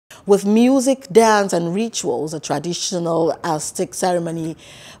With music, dance, and rituals, a traditional Aztec ceremony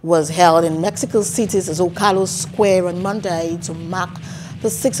was held in Mexico City's Zocalo Square on Monday to mark the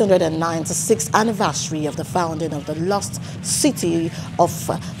 696th anniversary of the founding of the lost city of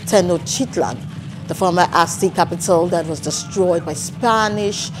Tenochtitlan, the former Aztec capital that was destroyed by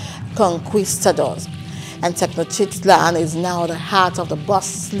Spanish conquistadors. And Tenochtitlan is now the heart of the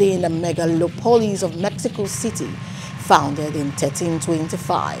bustling megalopolis of Mexico City, founded in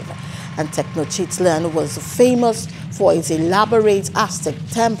 1325. And Tenochtitlan was famous for its elaborate Aztec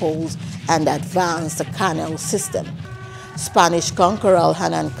temples and advanced canal system. Spanish conqueror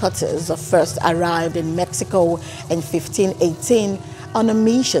Hernán Cortés first arrived in Mexico in 1518 on a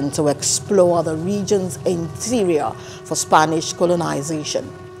mission to explore the region's interior for Spanish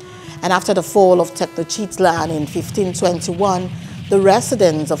colonization. And after the fall of Tenochtitlan in 1521, the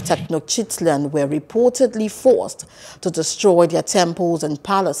residents of Tenochtitlan were reportedly forced to destroy their temples and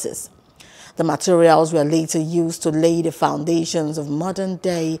palaces. The materials were later used to lay the foundations of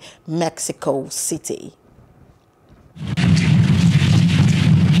modern-day Mexico City.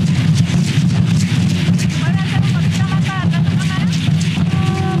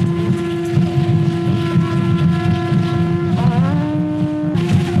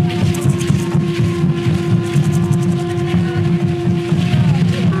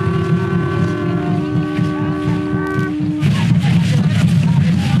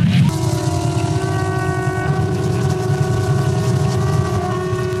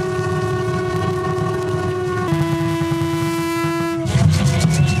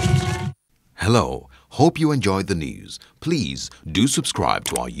 Hello, hope you enjoyed the news. Please do subscribe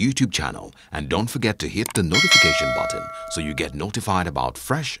to our YouTube channel and don't forget to hit the notification button so you get notified about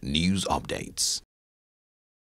fresh news updates.